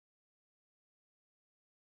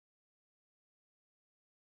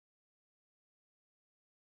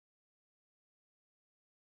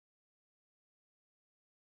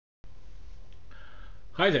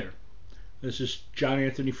Hi there, this is John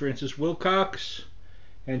Anthony Francis Wilcox,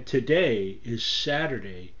 and today is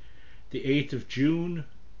Saturday, the 8th of June,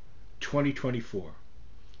 2024.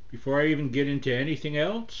 Before I even get into anything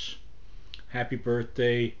else, happy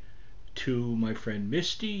birthday to my friend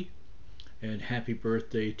Misty, and happy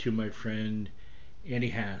birthday to my friend Annie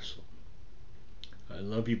Hassel. I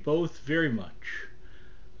love you both very much.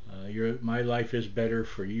 My life is better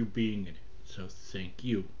for you being in it, so thank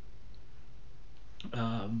you.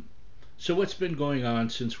 Um, so, what's been going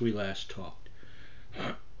on since we last talked?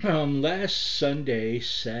 Last Sunday,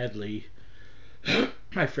 sadly,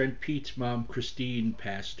 my friend Pete's mom, Christine,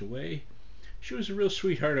 passed away. She was a real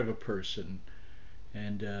sweetheart of a person,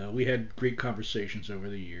 and we had great conversations over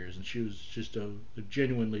the years, and she was just a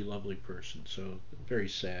genuinely lovely person. So, very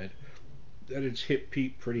sad that it's hit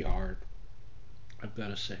Pete pretty hard, I've got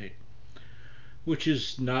to say, which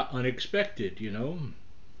is not unexpected.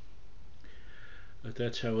 But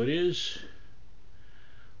that's how it is.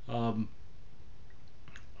 Um,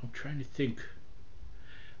 I'm trying to think.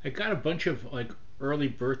 I got a bunch of early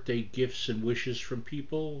birthday gifts and wishes from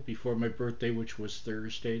people before my birthday, which was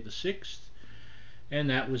Thursday the 6th, and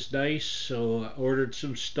that was nice. So I ordered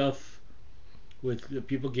some stuff with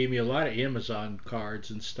people gave me a lot of Amazon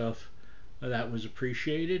cards and stuff. That was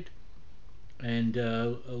appreciated, and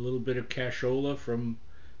a little bit of cashola from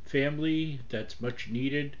family that's much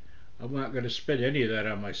needed. I'm not going to spend any of that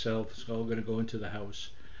on myself. It's all going to go into the house.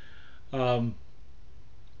 Um,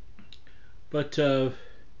 but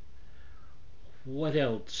what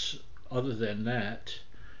else other than that?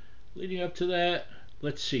 Leading up to that,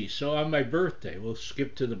 let's see. So on my birthday, we'll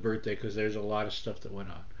skip to the birthday because there's a lot of stuff that went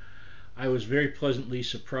on. I was very pleasantly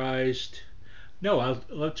surprised. No,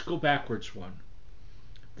 let's go backwards one.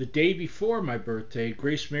 The day before my birthday,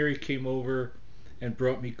 Grace Mary came over and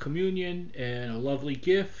brought me communion and a lovely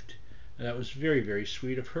gift. And that was very, very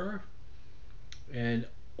sweet of her, and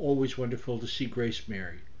always wonderful to see Grace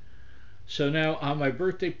Mary. So now on my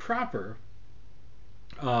birthday proper,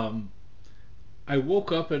 um, I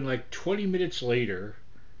woke up and like 20 minutes later,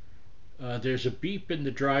 there's a beep in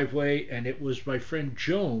the driveway, and it was my friend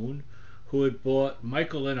Joan who had bought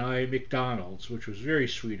Michael and I McDonald's, which was very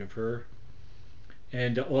sweet of her,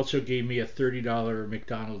 and also gave me a $30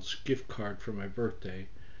 McDonald's gift card for my birthday.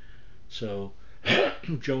 So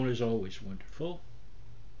Joan is always wonderful.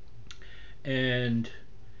 And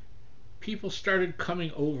people started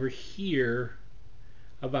coming over here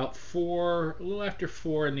about 4, a little after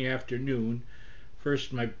 4 in the afternoon.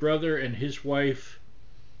 First, my brother and his wife,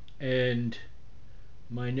 and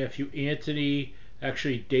my nephew Anthony,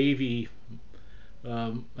 actually Davey,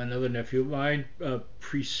 another nephew of mine,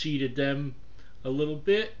 preceded them a little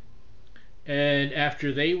bit. And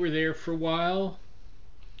after they were there for a while,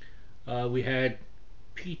 we had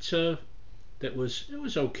pizza it was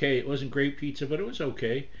okay. It wasn't great pizza, but it was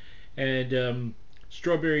okay. And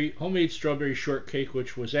homemade strawberry shortcake,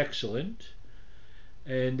 which was excellent.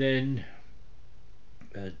 And then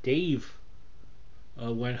Dave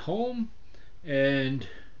went home, and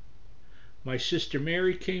my sister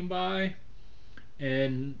Mary came by,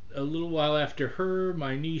 and a little while after her,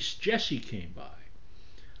 my niece Jessie came by.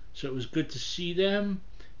 So it was good to see them,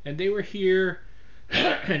 and they were here,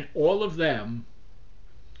 and all of them.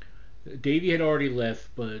 Davey had already left,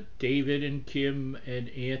 but David and Kim and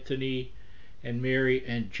Anthony and Mary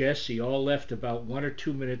and Jesse all left about 1 or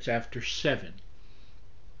 2 minutes after 7.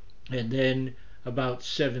 And then about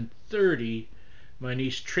 7:30, my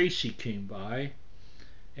niece Tracy came by,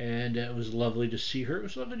 and it was lovely to see her. It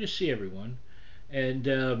was lovely to see everyone,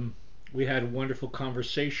 and we had a wonderful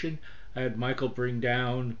conversation. I had Michael bring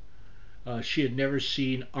down. She had never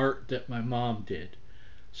seen art that my mom did,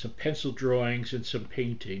 some pencil drawings and some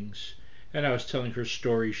paintings, and I was telling her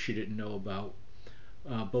stories she didn't know about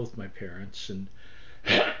both my parents, and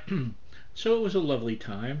so it was a lovely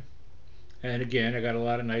time. And again, I got a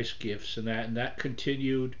lot of nice gifts, and that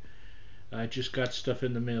continued. I just got stuff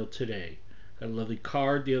in the mail today. Got a lovely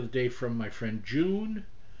card the other day from my friend June,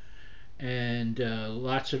 and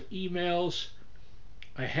lots of emails.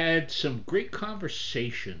 I had some great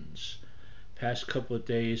conversations past couple of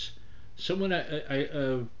days. Someone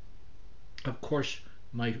of course,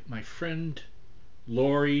 my friend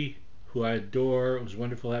Lori, who I adore. It was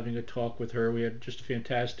wonderful having a talk with her. We had just a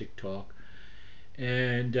fantastic talk.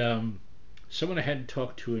 And someone I hadn't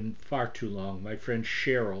talked to in far too long, my friend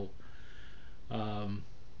Cheryl, um,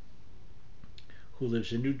 who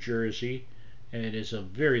lives in New Jersey and is a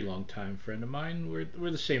very long time friend of mine.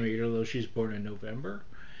 We're the same age, although she's born in November.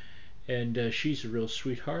 And she's a real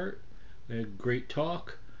sweetheart. We had a great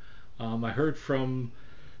talk. I heard from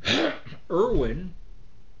Irwin,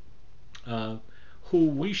 uh, who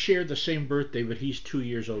we share the same birthday, but he's 2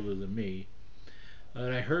 years older than me.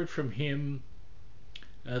 And I heard from him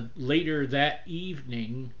later that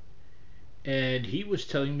evening, and he was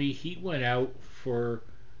telling me he went out for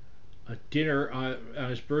a dinner on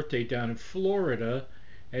his birthday down in Florida,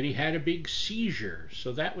 and he had a big seizure.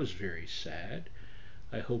 So that was very sad.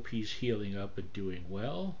 I hope he's healing up and doing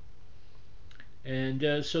well.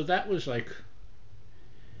 And so that was like,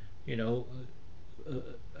 you know,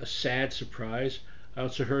 a sad surprise. I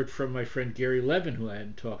also heard from my friend Gary Levin, who I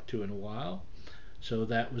hadn't talked to in a while. So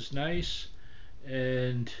that was nice.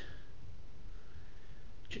 And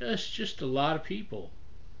just a lot of people.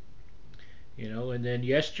 You know, and then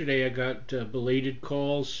yesterday I got belated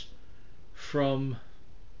calls from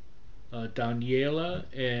Daniela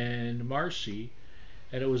and Marcy,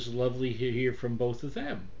 and it was lovely to hear from both of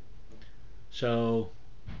them. So,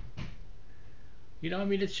 you know, I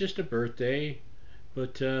mean, it's just a birthday,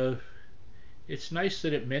 but it's nice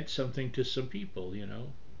that it meant something to some people, you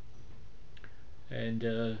know. And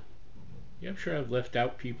yeah, I'm sure I've left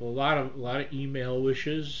out people. A lot of email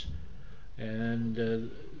wishes,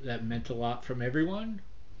 and that meant a lot from everyone.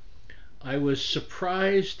 I was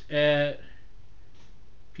surprised at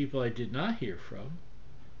people I did not hear from,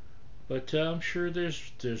 but I'm sure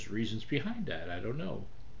there's reasons behind that. I don't know.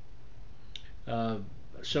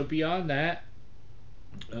 So beyond that,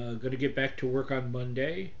 going to get back to work on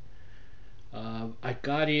Monday. I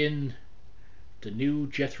got in the new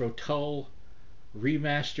Jethro Tull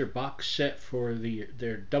remaster box set for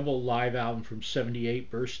their double live album from '78,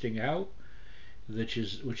 Bursting Out, which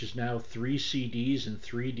is now 3 CDs and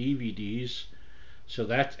 3 DVDs. So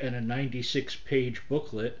that's, and a 96-page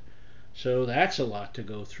booklet. So that's a lot to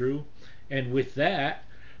go through. And with that,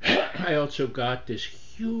 I also got this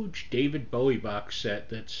huge David Bowie box set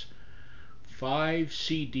that's 5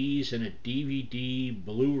 CDs and a DVD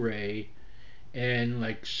Blu-ray, and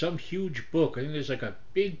like some huge book. I think there's like a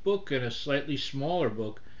big book and a slightly smaller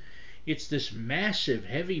book. It's this massive,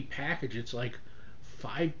 heavy package. It's like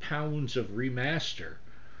 5 pounds of remaster.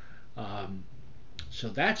 So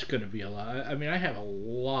that's going to be a lot. I mean, I have a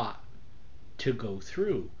lot to go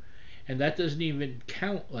through, and that doesn't even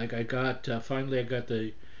count. Like I got finally I got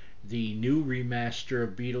the new remaster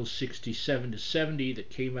of Beatles '67 to '70 that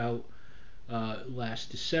came out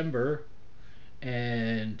last December,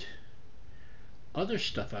 and other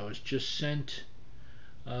stuff. I was just sent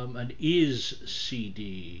an Is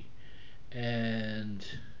CD, and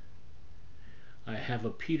I have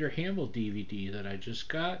a Peter Hamill DVD that I just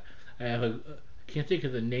got. I have I can't think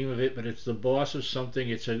of the name of it, but it's The Boss of Something.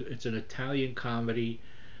 It's an Italian comedy,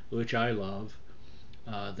 which I love.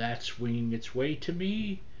 That's winging its way to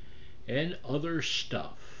me, and other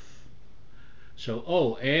stuff. So,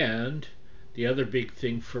 oh, and the other big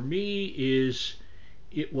thing for me is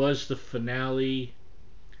it was the finale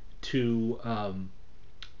to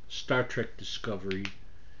Star Trek Discovery,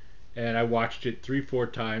 and I watched it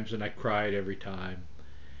 3-4 times, and I cried every time.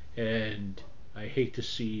 And I hate to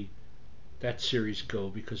see that series go,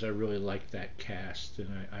 because I really like that cast,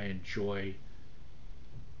 and I enjoy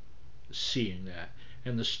seeing that.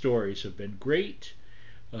 And the stories have been great.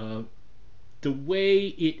 The way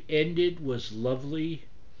it ended was lovely.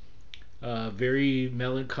 Very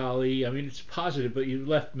melancholy. I mean, it's positive, but you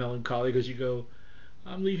left melancholy because you go,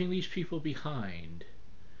 I'm leaving these people behind.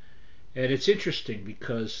 And it's interesting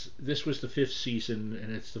because this was the 5th season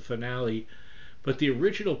and it's the finale, but the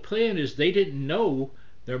original plan is they didn't know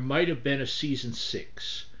there might have been a season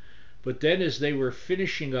 6. But then as they were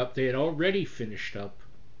finishing up, they had already finished up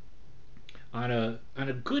on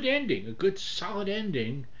a good ending, a good solid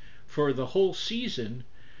ending for the whole season,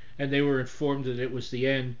 and they were informed that it was the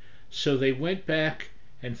end. So they went back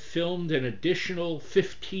and filmed an additional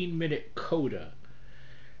 15-minute coda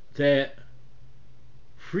that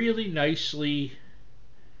really nicely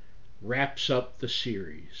wraps up the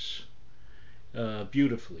series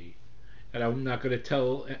beautifully. And I'm not going to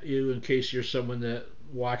tell you in case you're someone that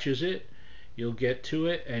watches it. You'll get to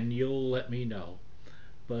it and you'll let me know.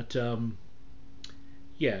 But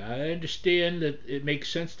yeah, I understand that it makes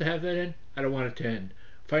sense to have that end. I don't want it to end.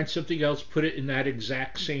 Find something else, put it in that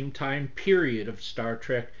exact same time period of Star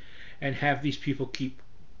Trek, and have these people keep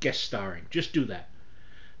guest starring. Just do that.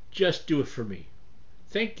 Just do it for me.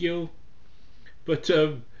 Thank you. But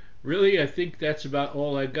really, I think that's about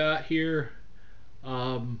all I got here.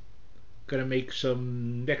 Gonna make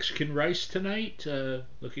some Mexican rice tonight.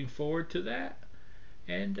 Looking forward to that.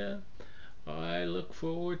 And I look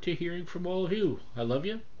forward to hearing from all of you. I love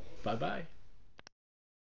you. Bye-bye.